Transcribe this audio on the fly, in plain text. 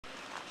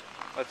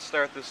Let's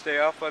start this day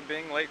off by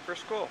being late for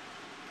school.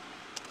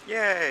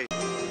 Yay!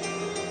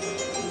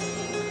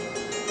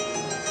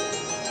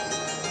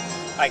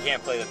 I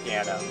can't play the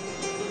piano.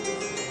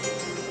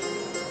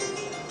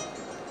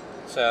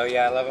 So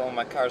yeah, I love it when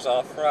my car's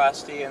all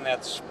frosty, and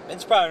it's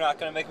probably not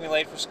going to make me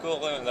late for school,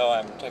 even though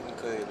I'm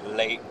technically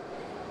late,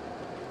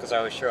 because I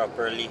always show up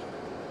early,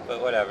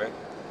 but whatever.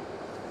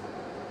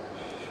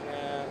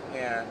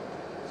 Yeah,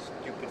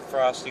 stupid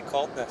frosty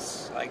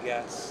coldness, I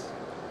guess.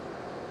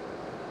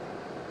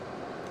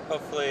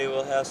 Hopefully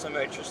we'll have some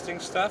interesting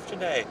stuff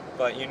today,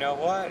 but you know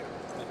what?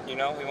 You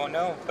know, we won't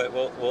know, but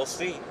we'll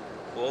see.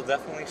 We'll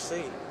definitely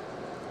see.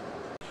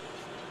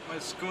 My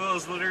school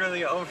is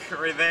literally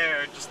over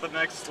there, just the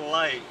next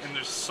light, and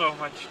there's so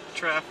much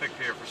traffic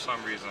here for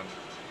some reason.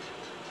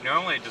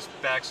 Normally it just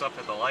backs up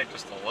at the light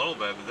just a little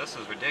bit, but this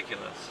is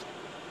ridiculous.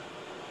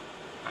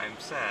 I'm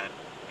sad,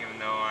 even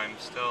though I'm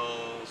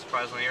still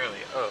surprisingly early.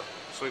 Oh,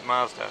 sweet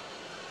Mazda.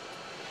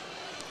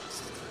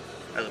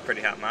 That was a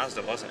pretty hot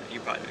Mazda, wasn't it? You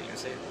probably didn't even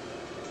see it.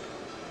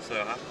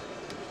 So,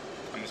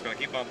 I'm just gonna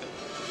keep bumping.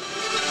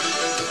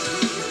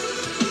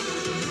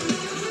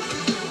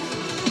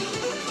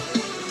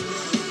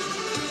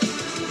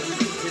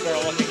 People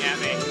are looking at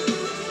me.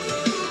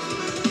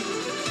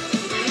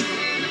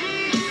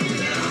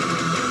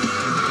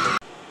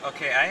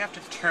 Okay, I have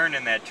to turn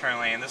in that turn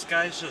lane. This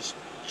guy's just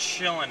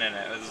chilling in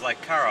it. It's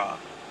like car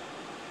off.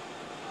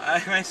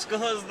 My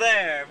school is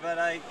there, but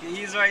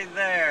he's right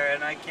there,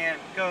 and I can't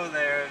go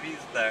there if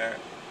he's there.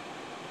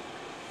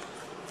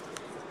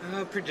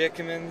 Oh,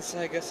 predicaments.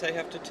 I guess I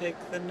have to take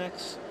the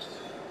next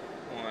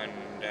one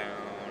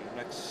down.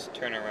 Next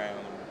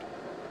turnaround.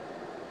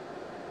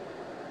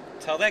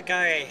 Tell that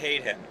guy I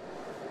hate him.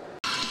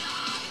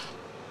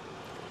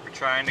 We're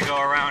trying to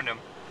go around him.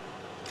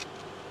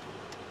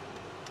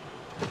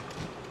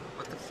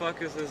 What the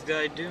fuck is this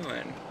guy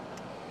doing?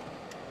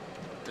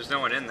 There's no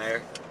one in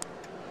there.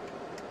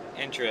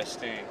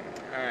 Interesting.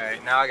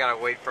 Alright, now I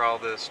gotta wait for all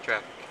this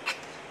traffic.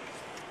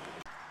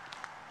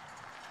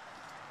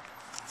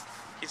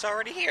 He's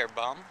already here,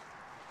 bum.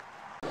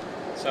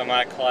 So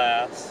my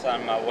class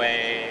on my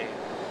way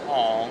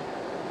home.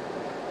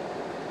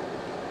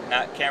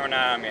 Camera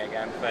not on me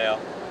again, fail.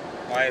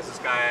 Why is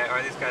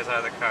are these guys out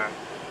of the car?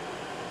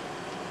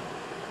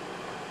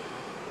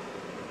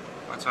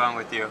 What's wrong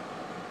with you?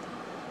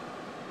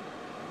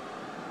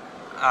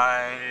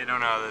 I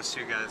don't know, those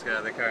two guys got out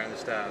of the car and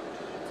stopped.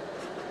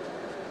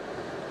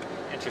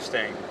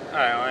 Interesting.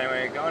 Alright, well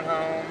anyway, going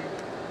home.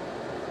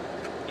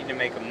 Need to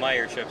make a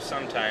Meyer trip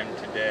sometime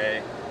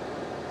today.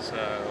 So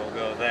we'll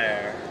go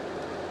there.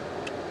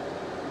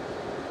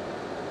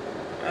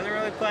 Nothing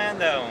really planned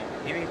though.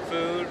 Eating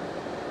food,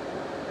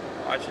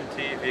 watching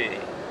TV.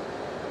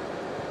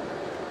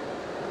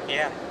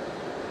 Yeah.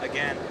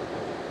 Again.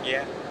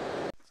 Yeah.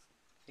 I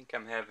think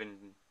I'm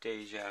having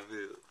deja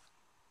vu.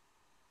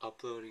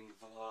 Uploading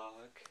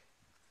vlog.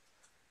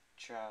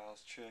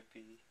 Charles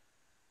Trippy.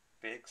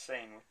 Big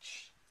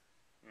sandwich.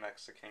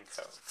 Mexican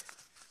Coke.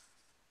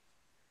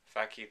 If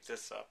I keep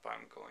this up,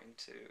 I'm going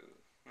to...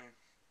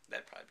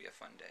 that'd probably be a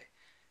fun day.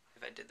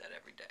 If I did that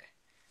every day.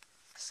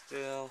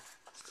 Still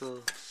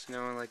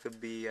snowing like a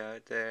bee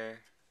out there.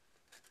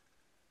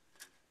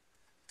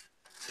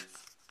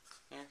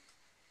 Yeah.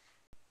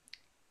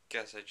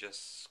 Guess I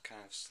just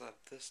kind of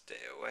slept this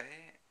day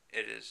away.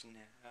 It is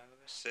now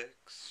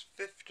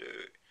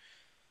 6:50.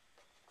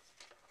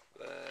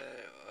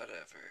 But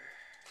whatever.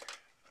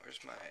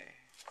 Where's my...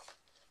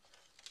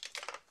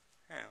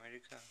 Oh, where'd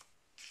it go?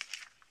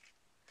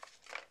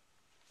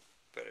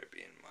 Better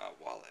be in my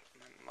wallet,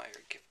 my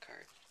Meyer gift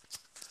card.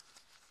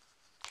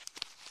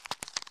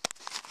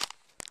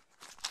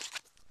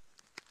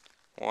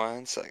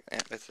 One second, yeah,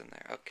 it's in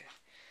there, okay.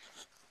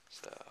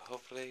 So,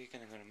 hopefully you're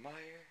gonna go to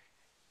Meyer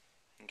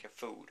and get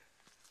food.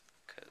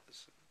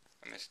 Cause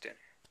I missed dinner,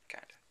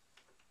 kinda.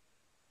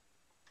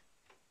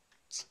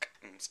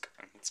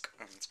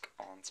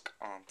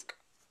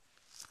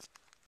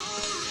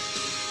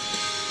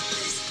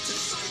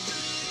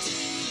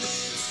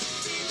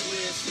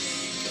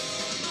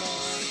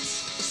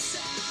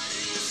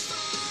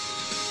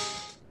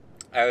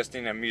 I was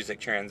doing a music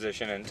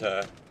transition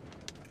into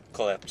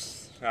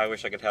clips. I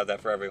wish I could have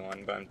that for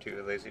everyone, but I'm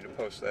too lazy to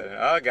post that.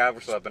 Oh god,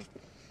 we're slipping.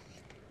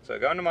 So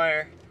going to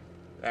Meyer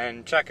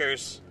and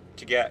Checkers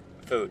to get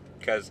food,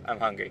 because I'm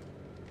hungry.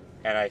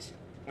 And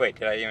wait,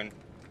 did I even...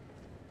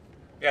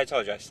 Yeah, I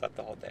told you I slept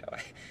the whole day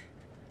away.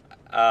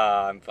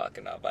 I'm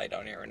fucking up. I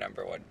don't even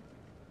remember what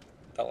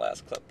the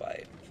last clip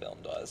I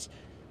filmed was.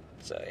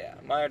 So yeah,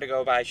 Meyer to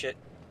go buy shit,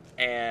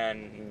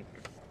 and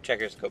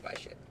Checkers to go buy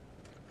shit.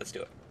 Let's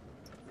do it.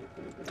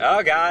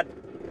 Oh god!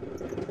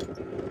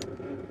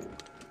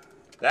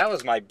 That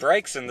was my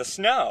brakes in the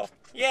snow!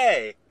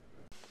 Yay!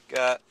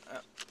 Got...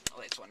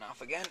 lights went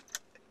off again.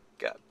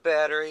 Got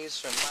batteries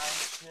from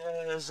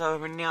my shoes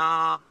over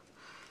now.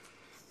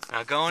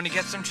 Now going to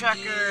get some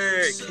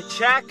Checkers!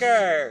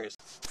 Checkers!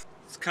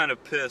 I was kind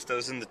of pissed. I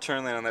was in the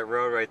turn lane on that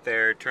road right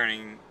there,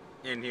 turning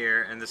in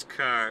here, and this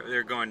car,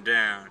 they're going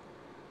down.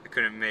 I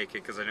couldn't make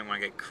it because I didn't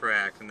want to get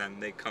cracked, and then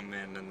they come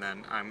in, and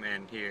then I'm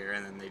in here,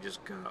 and then they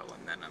just go,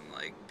 and then I'm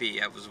like,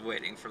 I was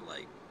waiting for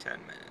like 10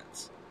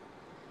 minutes.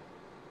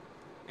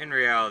 In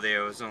reality, it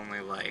was only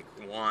like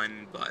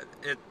 1, but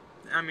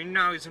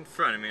now he's in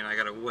front of me, and I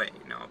gotta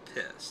wait. Now I'm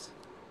pissed.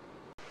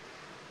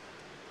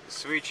 The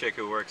sweet chick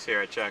who works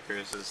here at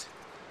Checkers is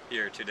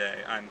here today.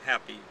 I'm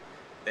happy.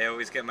 They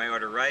always get my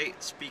order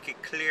right, speak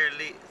it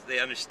clearly, they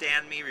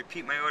understand me,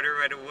 repeat my order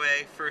right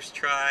away, first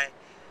try.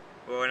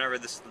 Well, whenever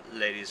this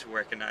lady's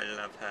working, I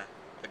love her.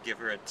 I'd give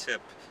her a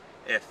tip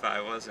if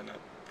I wasn't a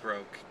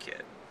broke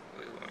kid.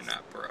 We were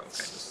not broke, I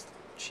just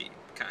cheap,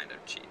 kind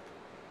of cheap.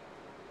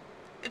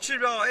 They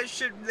should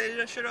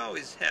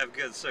always have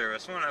good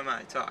service. What am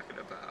I talking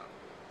about?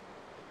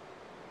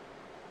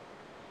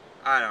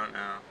 I don't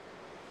know.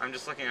 I'm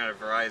just looking at a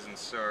Verizon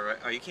store right.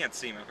 Oh, you can't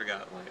see me. I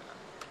forgot.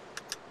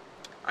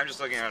 I'm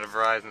just looking at a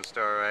Verizon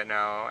store right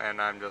now,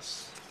 and I'm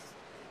just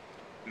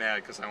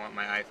mad because I want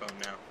my iPhone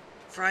now.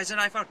 Verizon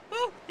iPhone.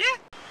 Woo! Yeah.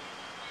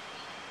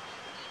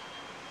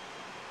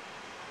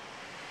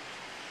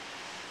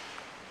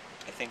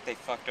 I think they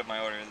fucked up my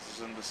order. This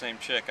isn't the same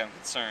chick. I'm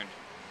concerned.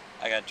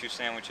 I got 2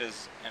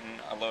 sandwiches and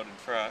a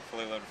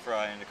fully loaded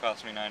fry, and it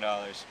cost me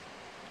 $9.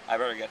 I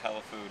better get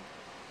hella food.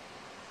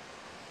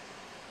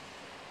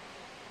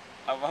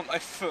 I want my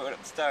food.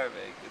 I'm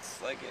starving.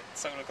 It's like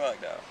 7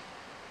 o'clock now.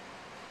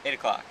 8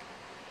 o'clock.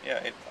 Yeah,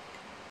 8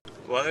 o'clock.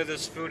 Whether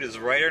this food is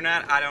right or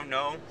not, I don't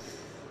know.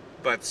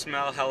 But it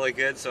smells hella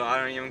good, so I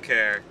don't even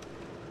care.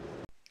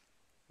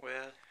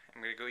 Well,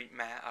 I'm gonna go eat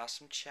my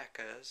awesome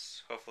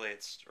Checkers. Hopefully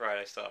it's right.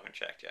 I still haven't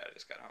checked yet. I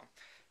just got home.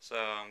 So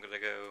I'm gonna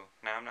go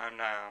nom,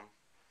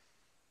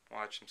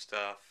 watch some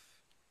stuff,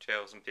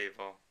 chill with some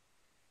people,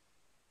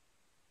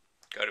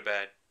 go to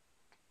bed,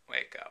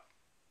 wake up.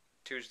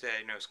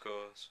 Tuesday, no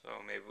school, so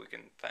maybe we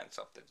can find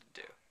something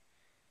to do.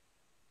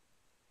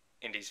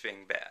 Indy's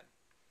being bad.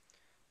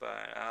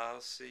 But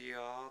I'll see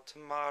y'all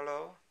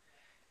tomorrow.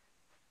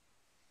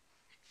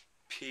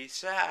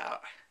 Peace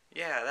out.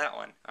 Yeah, that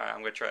one. Alright,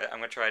 I'm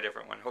gonna try a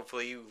different one.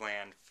 Hopefully you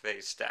land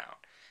face down.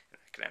 And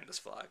I can end this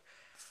vlog.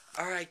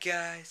 Alright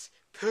guys,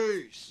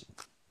 peace.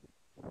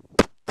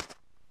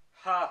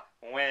 Ha!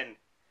 Win.